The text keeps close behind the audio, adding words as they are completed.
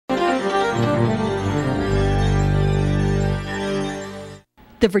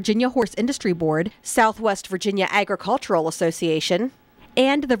The Virginia Horse Industry Board, Southwest Virginia Agricultural Association,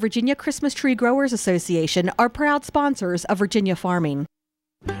 and the Virginia Christmas Tree Growers Association are proud sponsors of Virginia farming.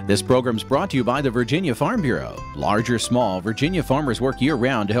 This program is brought to you by the Virginia Farm Bureau. Large or small, Virginia farmers work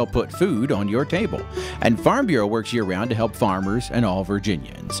year-round to help put food on your table. And Farm Bureau works year-round to help farmers and all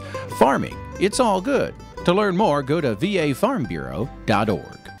Virginians. Farming, it's all good. To learn more, go to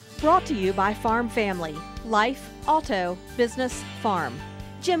vafarmbureau.org. Brought to you by Farm Family, Life, Auto, Business, Farm.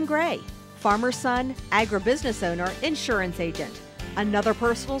 Jim Gray, farmer's son, agribusiness owner, insurance agent. Another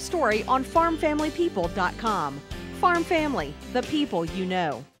personal story on farmfamilypeople.com. Farm Family, the people you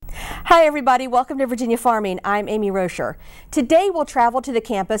know. Hi everybody, welcome to Virginia Farming. I'm Amy Rocher. Today we'll travel to the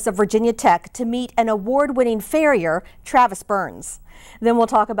campus of Virginia Tech to meet an award-winning farrier, Travis Burns. Then we'll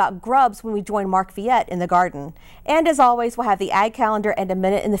talk about grubs when we join Mark Viette in the garden. And as always, we'll have the Ag Calendar and a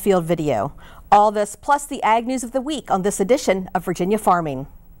Minute in the Field video. All this plus the Ag News of the Week on this edition of Virginia Farming.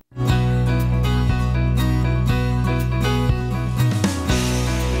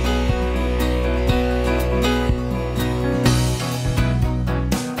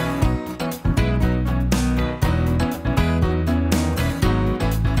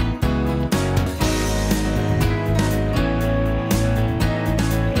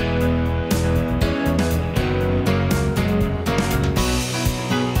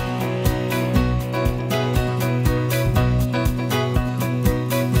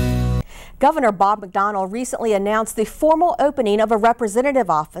 Governor Bob McDonnell recently announced the formal opening of a representative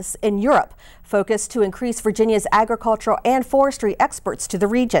office in Europe, focused to increase Virginia's agricultural and forestry experts to the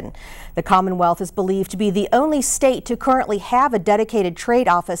region. The Commonwealth is believed to be the only state to currently have a dedicated trade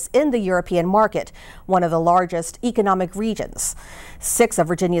office in the European market, one of the largest economic regions. 6 of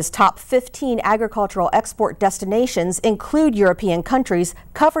Virginia's top 15 agricultural export destinations include European countries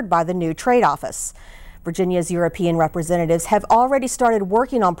covered by the new trade office. Virginia's European representatives have already started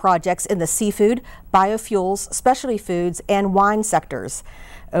working on projects in the seafood, biofuels, specialty foods, and wine sectors.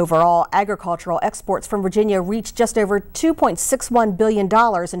 Overall, agricultural exports from Virginia reached just over $2.61 billion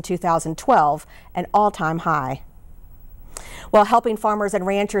in 2012, an all-time high. While helping farmers and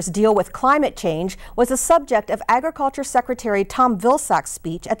ranchers deal with climate change was the subject of Agriculture Secretary Tom Vilsack's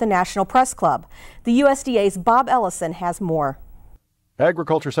speech at the National Press Club. The USDA's Bob Ellison has more.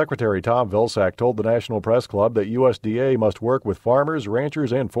 Agriculture Secretary Tom Vilsack told the National Press Club that USDA must work with farmers,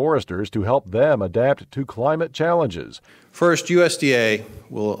 ranchers, and foresters to help them adapt to climate challenges. First, USDA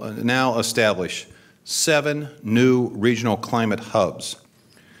will now establish 7 new regional climate hubs.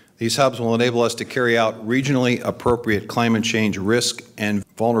 These hubs will enable us to carry out regionally appropriate climate change risk and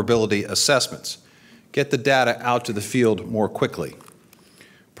vulnerability assessments, get the data out to the field more quickly.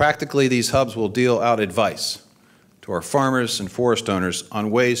 Practically, these hubs will deal out advice to our farmers and forest owners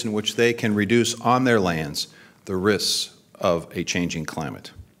on ways in which they can reduce on their lands the risks of a changing climate.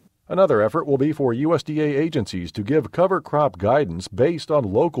 Another effort will be for USDA agencies to give cover crop guidance based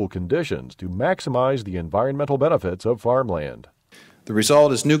on local conditions to maximize the environmental benefits of farmland. The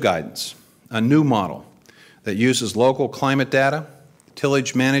result is new guidance, a new model that uses local climate data,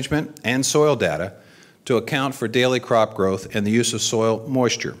 tillage management, and soil data to account for daily crop growth and the use of soil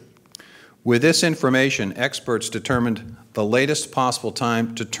moisture. With this information, experts determined the latest possible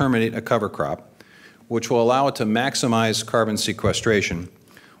time to terminate a cover crop, which will allow it to maximize carbon sequestration,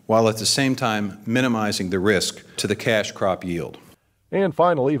 while at the same time minimizing the risk to the cash crop yield. And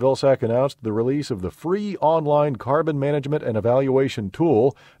finally, Vilsack announced the release of the free online carbon management and evaluation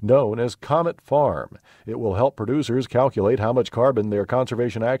tool known as Comet Farm. It will help producers calculate how much carbon their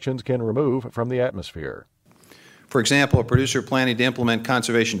conservation actions can remove from the atmosphere. For example, a producer planning to implement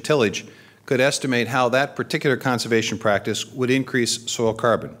conservation tillage could estimate how that particular conservation practice would increase soil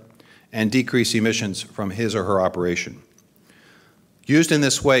carbon and decrease emissions from his or her operation. Used in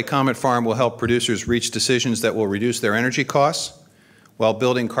this way, Comet Farm will help producers reach decisions that will reduce their energy costs while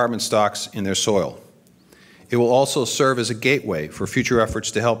building carbon stocks in their soil. It will also serve as a gateway for future efforts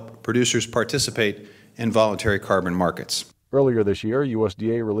to help producers participate in voluntary carbon markets. Earlier this year,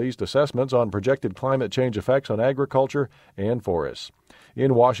 USDA released assessments on projected climate change effects on agriculture and forests.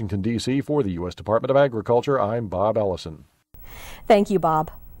 In Washington, D.C., for the U.S. Department of Agriculture, I'm Bob Ellison. Thank you,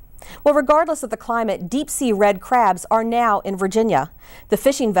 Bob. Well, regardless of the climate, deep-sea red crabs are now in Virginia. The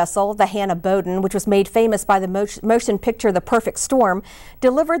fishing vessel, the Hannah Bowden, which was made famous by the motion picture The Perfect Storm,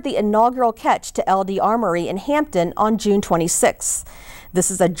 delivered the inaugural catch to LD Armory in Hampton on June 26. This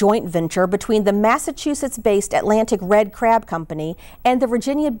is a joint venture between the Massachusetts-based Atlantic Red Crab Company and the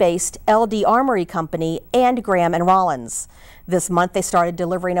Virginia-based LD Armory Company and Graham & Rollins. This month, they started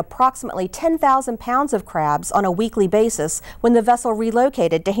delivering approximately 10,000 pounds of crabs on a weekly basis when the vessel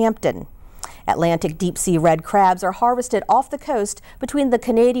relocated to Hampton. Atlantic deep-sea red crabs are harvested off the coast between the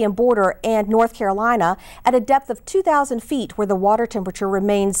Canadian border and North Carolina at a depth of 2,000 feet where the water temperature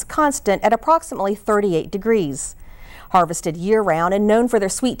remains constant at approximately 38 degrees. Harvested year-round and known for their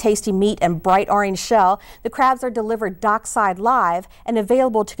sweet, tasty meat and bright orange shell, the crabs are delivered dockside live and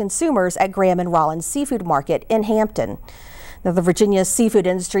available to consumers at Graham and Rollins Seafood Market in Hampton. Now, the Virginia seafood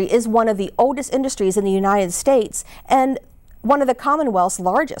industry is one of the oldest industries in the United States and one of the Commonwealth's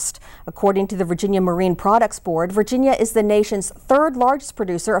largest. According to the Virginia Marine Products Board, Virginia is the nation's third largest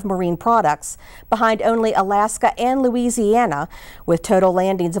producer of marine products, behind only Alaska and Louisiana, with total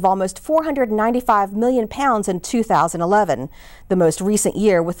landings of almost 495 million pounds in 2011, the most recent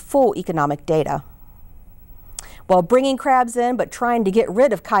year with full economic data. While bringing crabs in but trying to get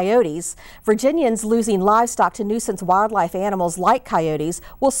rid of coyotes, Virginians losing livestock to nuisance wildlife animals like coyotes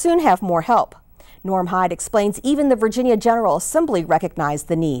will soon have more help. Norm Hyde explains even the Virginia General Assembly recognized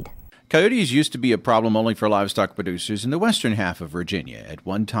the need. Coyotes used to be a problem only for livestock producers in the western half of Virginia. At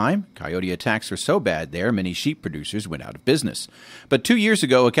one time, coyote attacks were so bad there, many sheep producers went out of business. But 2 years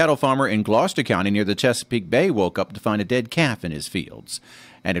ago, a cattle farmer in Gloucester County near the Chesapeake Bay woke up to find a dead calf in his fields.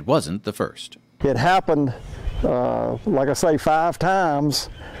 And it wasn't the first. It happened, like I say, 5 times.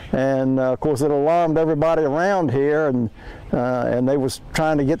 And of course, it alarmed everybody around here, and they was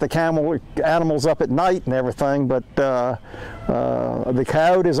trying to get the animals up at night and everything, but the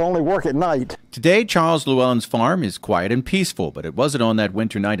coyotes only work at night. Today, Charles Llewellyn's farm is quiet and peaceful, but it wasn't on that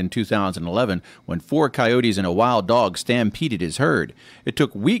winter night in 2011 when 4 coyotes and a wild dog stampeded his herd. It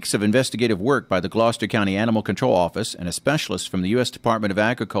took weeks of investigative work by the Gloucester County Animal Control Office and a specialist from the U.S. Department of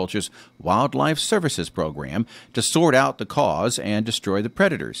Agriculture's Wildlife Services Program to sort out the cause and destroy the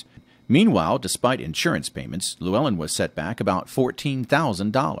predators. Meanwhile, despite insurance payments, Llewellyn was set back about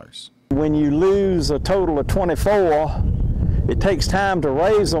 $14,000. When you lose a total of 24, it takes time to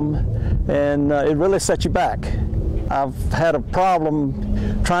raise them, and it really sets you back. I've had a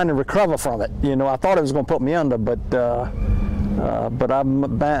problem trying to recover from it. You know, I thought it was going to put me under, but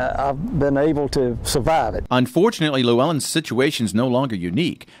I've been able to survive it. Unfortunately, Llewellyn's situation is no longer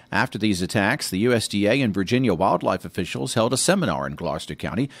unique. After these attacks, the USDA and Virginia wildlife officials held a seminar in Gloucester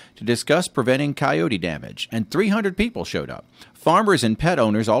County to discuss preventing coyote damage, and 300 people showed up. Farmers and pet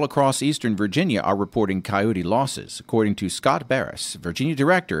owners all across eastern Virginia are reporting coyote losses, according to Scott Barris, Virginia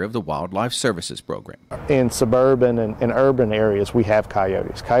Director of the Wildlife Services Program. In suburban and urban areas, we have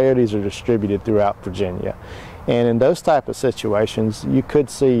coyotes. Coyotes are distributed throughout Virginia. And in those type of situations, you could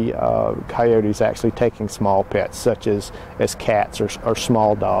see coyotes actually taking small pets, such as cats or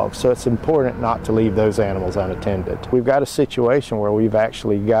small dogs. So it's important not to leave those animals unattended. We've got a situation where we've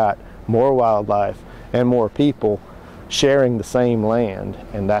actually got more wildlife and more people sharing the same land,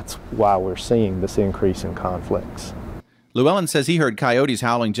 and that's why we're seeing this increase in conflicts. Llewellyn says he heard coyotes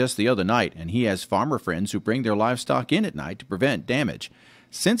howling just the other night, and he has farmer friends who bring their livestock in at night to prevent damage.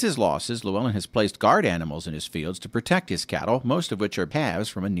 Since his losses, Llewellyn has placed guard animals in his fields to protect his cattle, most of which are calves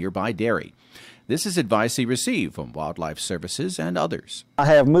from a nearby dairy. This is advice he received from Wildlife Services and others. I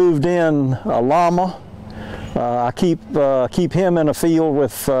have moved in a llama. I keep him in a field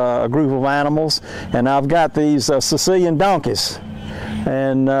with a group of animals, and I've got these Sicilian donkeys.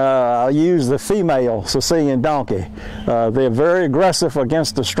 And I use the female Sicilian donkey. They're very aggressive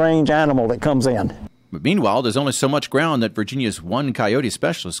against a strange animal that comes in. But meanwhile, there's only so much ground that Virginia's one coyote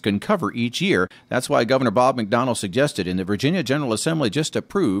specialist can cover each year. That's why Governor Bob McDonnell suggested, and the Virginia General Assembly just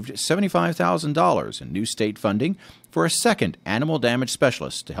approved $75,000 in new state funding for a second animal damage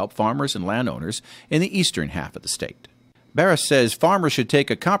specialist to help farmers and landowners in the eastern half of the state. Barris says farmers should take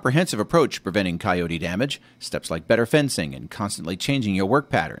a comprehensive approach to preventing coyote damage, steps like better fencing and constantly changing your work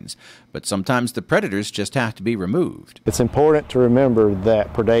patterns. But sometimes the predators just have to be removed. It's important to remember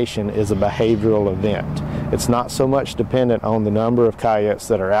that predation is a behavioral event. It's not so much dependent on the number of coyotes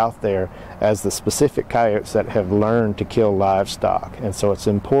that are out there as the specific coyotes that have learned to kill livestock. And so it's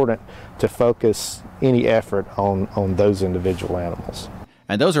important to focus any effort on those individual animals.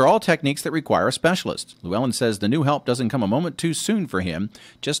 And those are all techniques that require a specialist. Llewellyn says the new help doesn't come a moment too soon for him.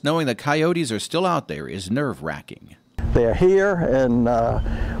 Just knowing that coyotes are still out there is nerve-wracking. They're here, and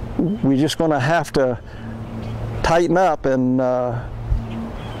we're just going to have to tighten up and,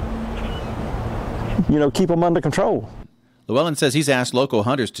 keep them under control. Llewellyn says he's asked local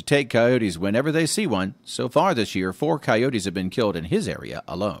hunters to take coyotes whenever they see one. So far this year, 4 coyotes have been killed in his area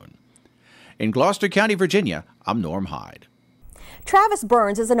alone. In Gloucester County, Virginia, I'm Norm Hyde. Travis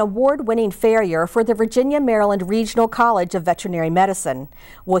Burns is an award-winning farrier for the Virginia-Maryland Regional College of Veterinary Medicine.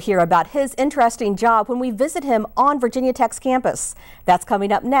 We'll hear about his interesting job when we visit him on Virginia Tech's campus. That's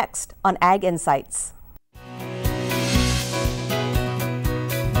coming up next on Ag Insights.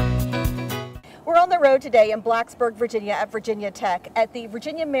 the road today in Blacksburg, Virginia at Virginia Tech at the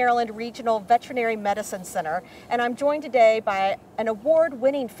Virginia-Maryland Regional Veterinary Medicine Center, and I'm joined today by an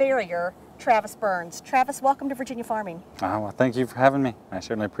award-winning farrier, Travis Burns. Travis, welcome to Virginia Farming. Well, thank you for having me. I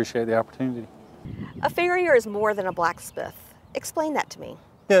certainly appreciate the opportunity. A farrier is more than a blacksmith. Explain that to me.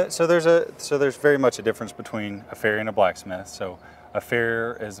 Yeah, so there's very much a difference between a farrier and a blacksmith. So a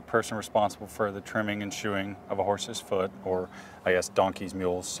farrier is the person responsible for the trimming and shoeing of a horse's foot, or I guess donkeys,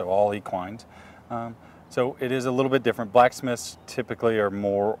 mules, so all equines. So it is a little bit different. Blacksmiths typically are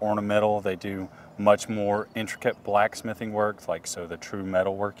more ornamental. They do much more intricate blacksmithing work, like so the true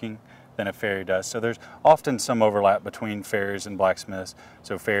metal working, than a farrier does. So there's often some overlap between farriers and blacksmiths.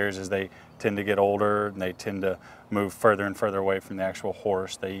 So farriers, as they tend to get older and they tend to move further and further away from the actual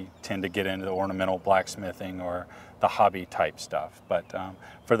horse, they tend to get into the ornamental blacksmithing or the hobby type stuff. But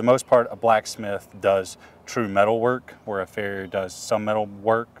for the most part, a blacksmith does true metal work, where a farrier does some metal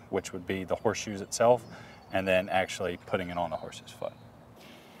work, which would be the horseshoes itself, and then actually putting it on the horse's foot.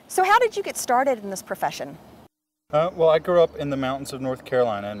 So how did you get started in this profession? Well, I grew up in the mountains of North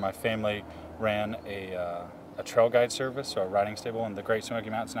Carolina, and my family ran a trail guide service, so a riding stable in the Great Smoky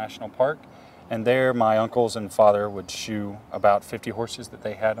Mountains National Park. And there, my uncles and father would shoe about 50 horses that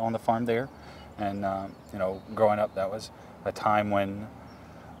they had on the farm there. And you know, growing up, that was a time when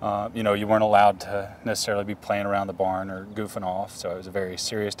you know, you weren't allowed to necessarily be playing around the barn or goofing off. So it was a very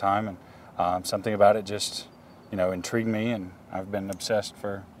serious time, and something about it just, you know, intrigued me, and I've been obsessed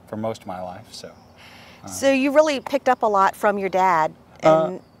for most of my life. So you really picked up a lot from your dad.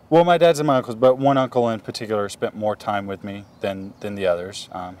 And well, my dad's and my uncles, but one uncle in particular spent more time with me than the others.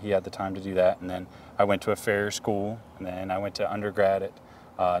 He had the time to do that, and then I went to a farrier school, and then I went to undergrad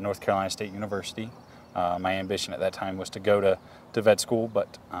at North Carolina State University. My ambition at that time was to go to vet school,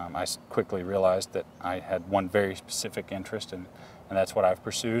 but I quickly realized that I had one very specific interest, and that's what I've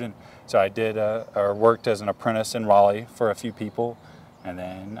pursued. And so I did or worked as an apprentice in Raleigh for a few people, and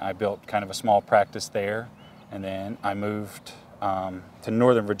then I built kind of a small practice there, and then I moved to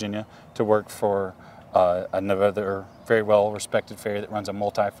Northern Virginia to work for another very well-respected farrier that runs a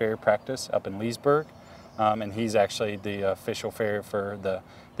multi-farrier practice up in Leesburg, and he's actually the official farrier for the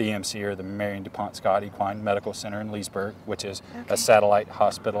EMC, or the Marion DuPont Scott Equine Medical Center in Leesburg, which is a satellite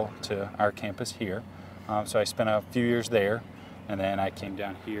hospital to our campus here. So I spent a few years there, and then I came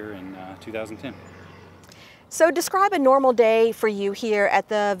down here in 2010. So describe a normal day for you here at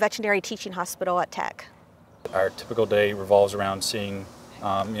the Veterinary Teaching Hospital at Tech. Our typical day revolves around seeing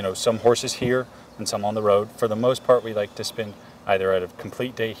you know, some horses here and some on the road. For the most part, we like to spend either a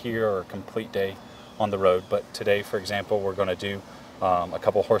complete day here or a complete day on the road. But today, for example, we're going to do a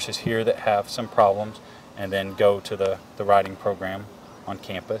couple horses here that have some problems, and then go to the riding program on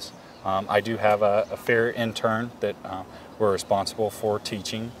campus. I do have a farrier intern that we're responsible for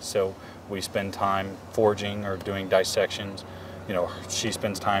teaching, so we spend time foraging or doing dissections. You know, she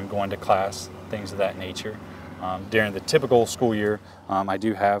spends time going to class, things of that nature. During the typical school year, I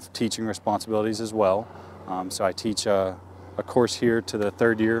do have teaching responsibilities as well. So I teach a course here to the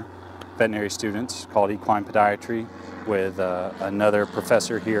third-year veterinary students called Equine Podiatry with another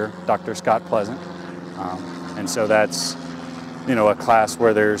professor here, Dr. Scott Pleasant. And so that's, you know, a class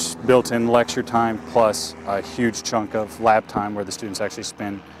where there's built-in lecture time plus a huge chunk of lab time where the students actually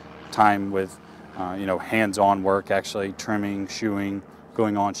spend time with, you know, hands-on work, actually trimming, shoeing,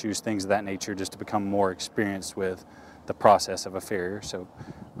 going on shoes, things of that nature, just to become more experienced with the process of a farrier. So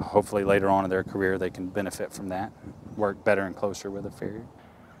hopefully later on in their career they can benefit from that, work better and closer with a farrier.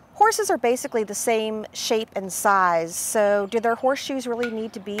 Horses are basically the same shape and size, so do their horseshoes really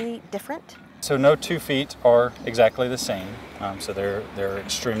need to be different? So no two feet are exactly the same, so they're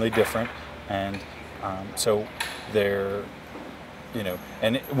extremely different, and so they're, you know,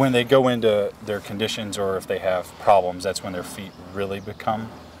 and when they go into their conditions or if they have problems, that's when their feet really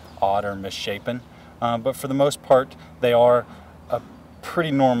become odd or misshapen. But for the most part, they are a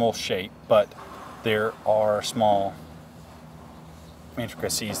pretty normal shape, but there are small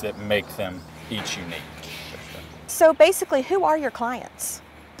intricacies that make them each unique. So basically, who are your clients?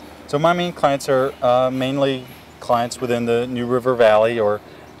 So my main clients are mainly clients within the New River Valley, or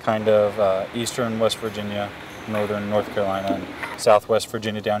kind of eastern West Virginia, northern North Carolina, and southwest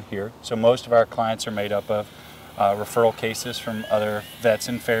Virginia down here. So most of our clients are made up of referral cases from other vets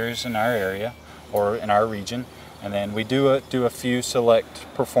and farriers in our area or in our region, and then we do a few select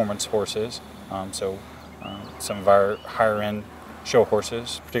performance horses. Some of our higher end show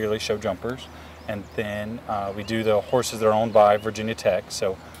horses, particularly show jumpers, and then we do the horses that are owned by Virginia Tech.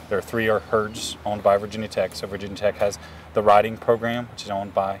 So there are 3 herds owned by Virginia Tech. So Virginia Tech has the riding program, which is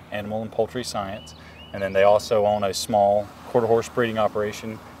owned by Animal and Poultry Science, and then they also own a small quarter horse breeding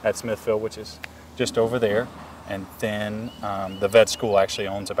operation at Smithville, which is just over there. And then the vet school actually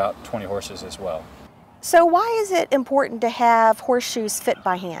owns about 20 horses as well. So why is it important to have horseshoes fit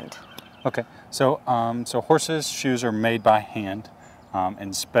by hand? Okay, so horses' shoes are made by hand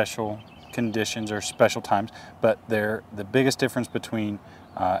in special conditions or special times, but the biggest difference between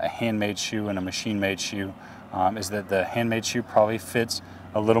a handmade shoe and a machine-made shoe is that the handmade shoe probably fits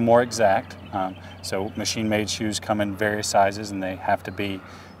a little more exact. So machine-made shoes come in various sizes and they have to be,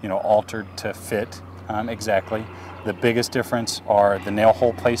 altered to fit exactly. The biggest difference are the nail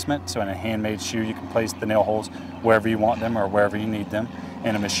hole placement. So in a handmade shoe, you can place the nail holes wherever you want them or wherever you need them.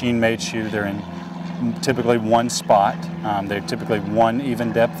 In a machine-made shoe, they're in typically one spot. They're typically one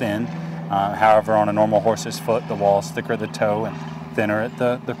even depth in. However, on a normal horse's foot, the wall is thicker at the toe and thinner at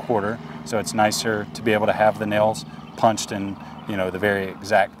the quarter. So it's nicer to be able to have the nails punched in, the very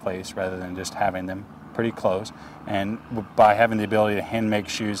exact place rather than just having them pretty close. And by having the ability to hand make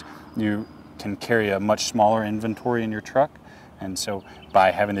shoes, you can carry a much smaller inventory in your truck, and so by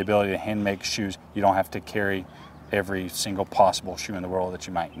having the ability to hand make shoes, you don't have to carry every single possible shoe in the world that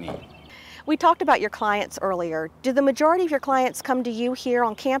you might need. We talked about your clients earlier. Do the majority of your clients come to you here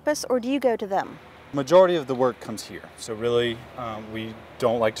on campus, or do you go to them? Majority of the work comes here, so really we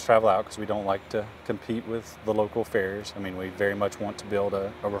don't like to travel out because we don't like to compete with the local farriers. I mean, we very much want to build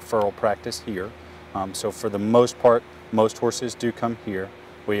a referral practice here. So for the most part, most horses do come here.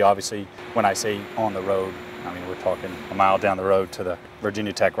 We obviously, when I say on the road, I mean, we're talking a mile down the road to the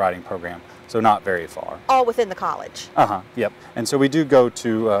Virginia Tech riding program, so not very far. All within the college? Yep. And so we do go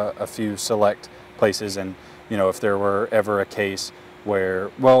to a few select places, and, if there were ever a case where,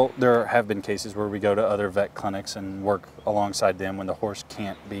 well, there have been cases where we go to other vet clinics and work alongside them when the horse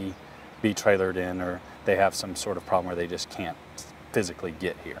can't be trailered in, or they have some sort of problem where they just can't physically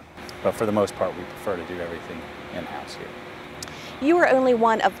get here. But for the most part, we prefer to do everything in-house here. You are only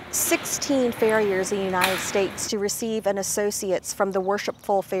one of 16 farriers in the United States to receive an associate's from the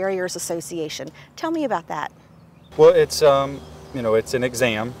Worshipful Farriers Association. Tell me about that. Well, it's it's an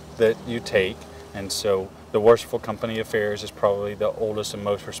exam that you take, and so the Worshipful Company of Farriers is probably the oldest and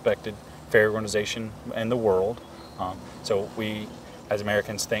most respected farrier organization in the world. So we, as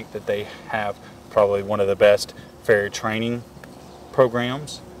Americans, think that they have probably one of the best farrier training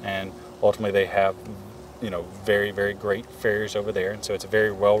programs, and ultimately they have very, very great farriers over there, and so it's a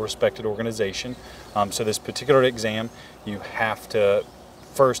very well-respected organization. So this particular exam, you have to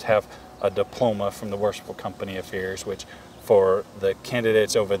first have a diploma from the Worshipful Company of Farriers, which for the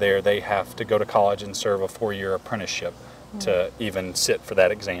candidates over there, they have to go to college and serve a 4-year apprenticeship to even sit for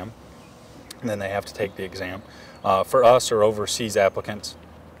that exam, and then they have to take the exam. For us or overseas applicants,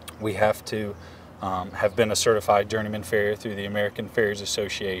 we have to have been a certified journeyman farrier through the American Farriers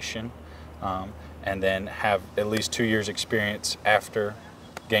Association, and then have at least 2 years experience after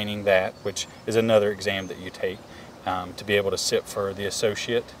gaining that, which is another exam that you take to be able to sit for the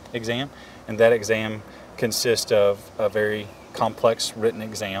associate exam. And that exam consists of a very complex written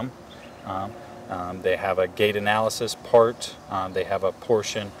exam. They have a gait analysis part. They have a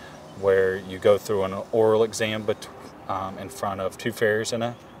portion where you go through an oral exam in front of 2 farriers and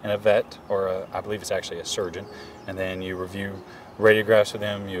a vet, or I believe it's actually a surgeon, and then you review radiographs with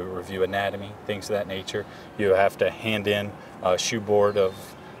them, you review anatomy, things of that nature. You have to hand in a shoe board of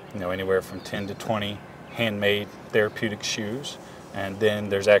anywhere from 10 to 20 handmade therapeutic shoes, and then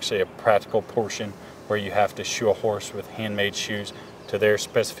there's actually a practical portion where you have to shoe a horse with handmade shoes to their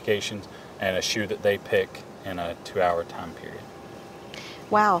specifications and a shoe that they pick in a 2-hour time period.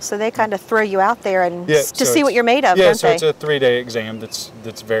 Wow, so they kind of throw you out there and to see what you're made of, don't they? Yeah, so it's a 3-day exam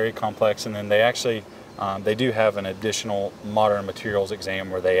that's very complex, and then they actually they do have an additional modern materials exam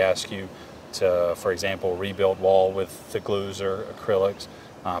where they ask you to, for example, rebuild wall with the glues or acrylics,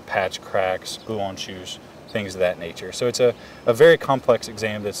 patch cracks, glue on shoes, things of that nature. So it's a very complex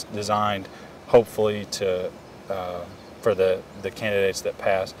exam that's designed hopefully to for the candidates that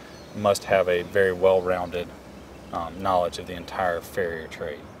pass must have a very well-rounded knowledge of the entire farrier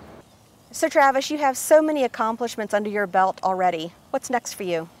trade. So Travis, you have so many accomplishments under your belt already. What's next for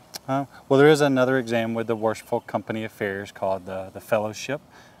you? Well, there is another exam with the Worshipful Company of Farriers called the Fellowship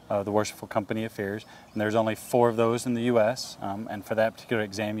of the Worshipful Company of Farriers, and there's only 4 of those in the U.S. And for that particular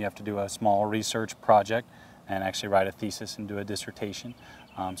exam, you have to do a small research project and actually write a thesis and do a dissertation.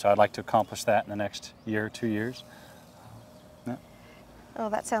 So I'd like to accomplish that in the next year or 2 years. Oh,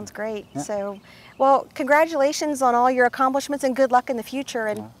 that sounds great. Yeah. So, well, congratulations on all your accomplishments and good luck in the future.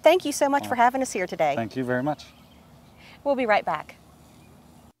 And thank you so much for having us here today. Thank you very much. We'll be right back.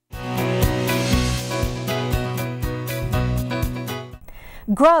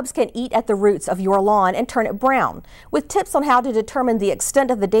 Grubs can eat at the roots of your lawn and turn it brown. With tips on how to determine the extent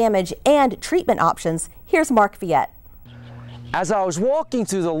of the damage and treatment options, here's Mark Viette. As I was walking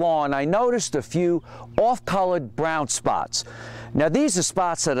through the lawn, I noticed a few off-colored brown spots. Now, these are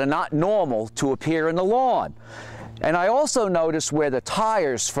spots that are not normal to appear in the lawn. And I also noticed where the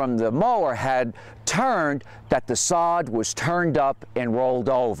tires from the mower had turned, that the sod was turned up and rolled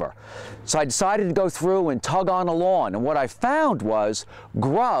over. So I decided to go through and tug on the lawn, and what I found was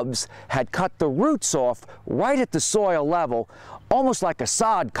grubs had cut the roots off right at the soil level, almost like a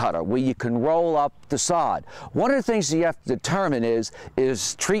sod cutter where you can roll up the sod. One of the things that you have to determine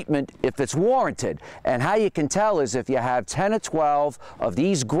is treatment, if it's warranted. And how you can tell is if you have 10 or 12 of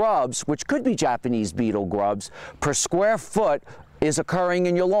these grubs, which could be Japanese beetle grubs, per square foot is occurring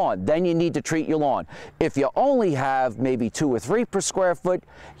in your lawn, then you need to treat your lawn. If you only have maybe 2 or 3 per square foot,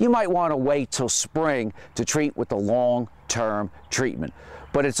 you might want to wait till spring to treat with the long-term treatment.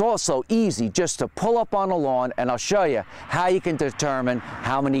 But it's also easy just to pull up on the lawn, and I'll show you how you can determine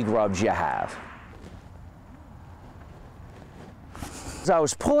how many grubs you have. As I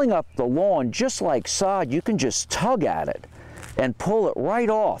was pulling up the lawn, just like sod, you can just tug at it and pull it right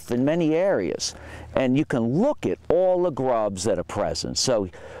off in many areas. And you can look at all the grubs that are present. So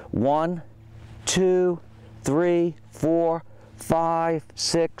 1, 2, 3, 4, 5,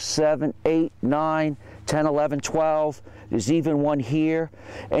 6, 7, 8, 9, 10, 11, 12. There's even one here.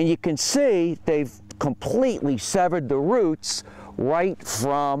 And you can see they've completely severed the roots right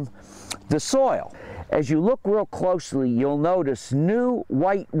from the soil. As you look real closely, you'll notice new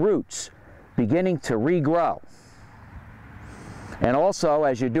white roots beginning to regrow. And also,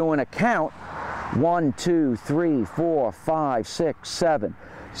 as you're doing a count, 1, 2, 3, 4, 5, 6, 7.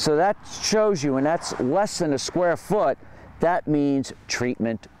 So that shows you, and that's less than a square foot, that means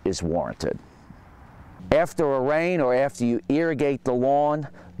treatment is warranted. After a rain or after you irrigate the lawn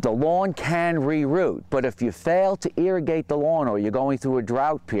can reroot, but if you fail to irrigate the lawn or you're going through a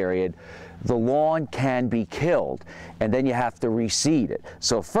drought period, the lawn can be killed, and then you have to reseed it.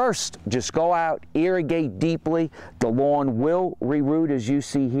 So first, just go out, irrigate deeply. The lawn will reroot, as you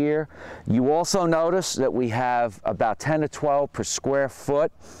see here. You also notice that we have about 10 to 12 per square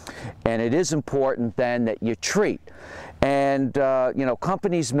foot, and it is important then that you treat. And you know,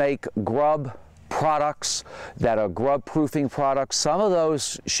 companies make grub products that are grub proofing products. Some of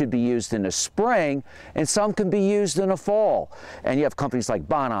those should be used in the spring, and some can be used in the fall. And you have companies like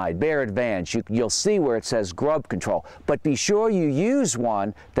Bonide, Bear Advance. You'll see where it says grub control, but be sure you use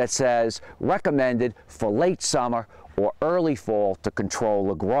one that says recommended for late summer or early fall to control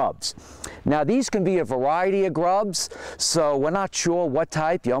the grubs. Now, these can be a variety of grubs, so we're not sure what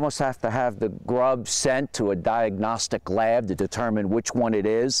type. You almost have to have the grub sent to a diagnostic lab to determine which one it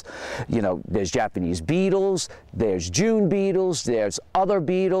is. You know, there's Japanese beetles, there's June beetles, there's other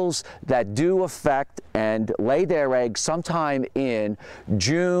beetles that do affect and lay their eggs sometime in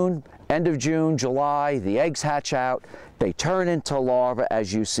June, end of June, July. The eggs hatch out. They turn into larvae,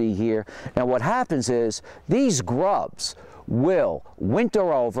 as you see here. And what happens is these grubs will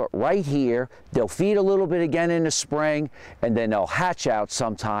winter over right here. They'll feed a little bit again in the spring, and then they'll hatch out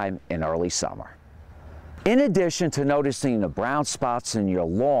sometime in early summer. In addition to noticing the brown spots in your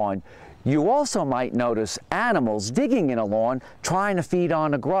lawn, you also might notice animals digging in a lawn trying to feed on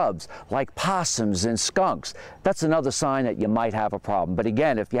the grubs, like possums and skunks. That's another sign that you might have a problem. But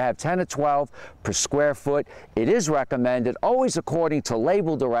again, if you have 10 or 12 per square foot, it is recommended, always according to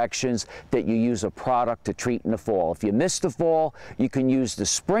label directions, that you use a product to treat in the fall. If you miss the fall, you can use the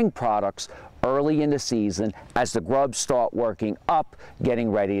spring products early in the season as the grubs start working up, getting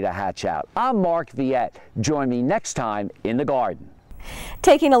ready to hatch out. I'm Mark Viette. Join me next time in the garden.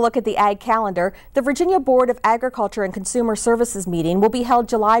 Taking a look at the ag calendar, the Virginia Board of Agriculture and Consumer Services meeting will be held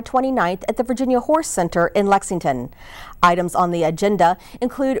July 29th at the Virginia Horse Center in Lexington. Items on the agenda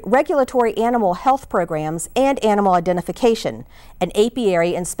include regulatory animal health programs and animal identification, an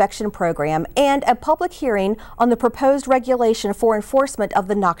apiary inspection program, and a public hearing on the proposed regulation for enforcement of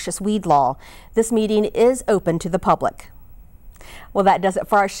the noxious weed law. This meeting is open to the public. Well, that does it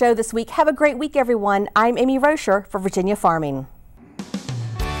for our show this week. Have a great week, everyone. I'm Amy Rocher for Virginia Farming.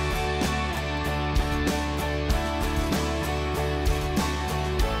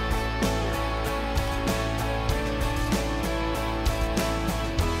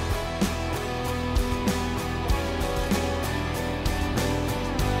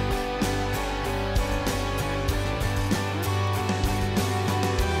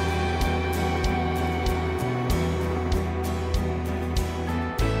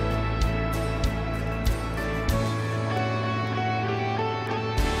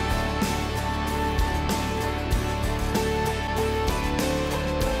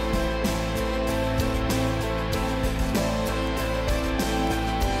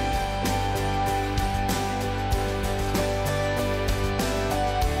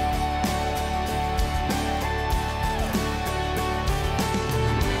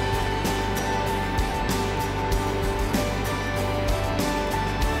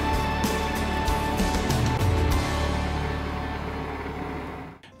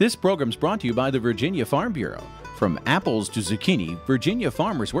 This program's brought to you by the Virginia Farm Bureau. From apples to zucchini, Virginia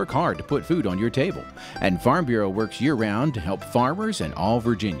farmers work hard to put food on your table. And Farm Bureau works year-round to help farmers and all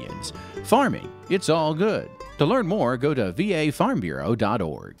Virginians. Farming, it's all good. To learn more, go to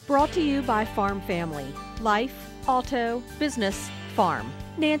vafarmbureau.org. Brought to you by Farm Family. Life, auto, business, farm.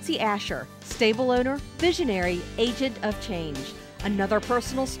 Nancy Asher, stable owner, visionary, agent of change. Another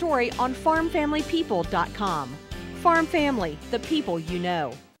personal story on farmfamilypeople.com. Farm Family, the people you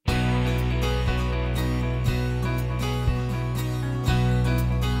know.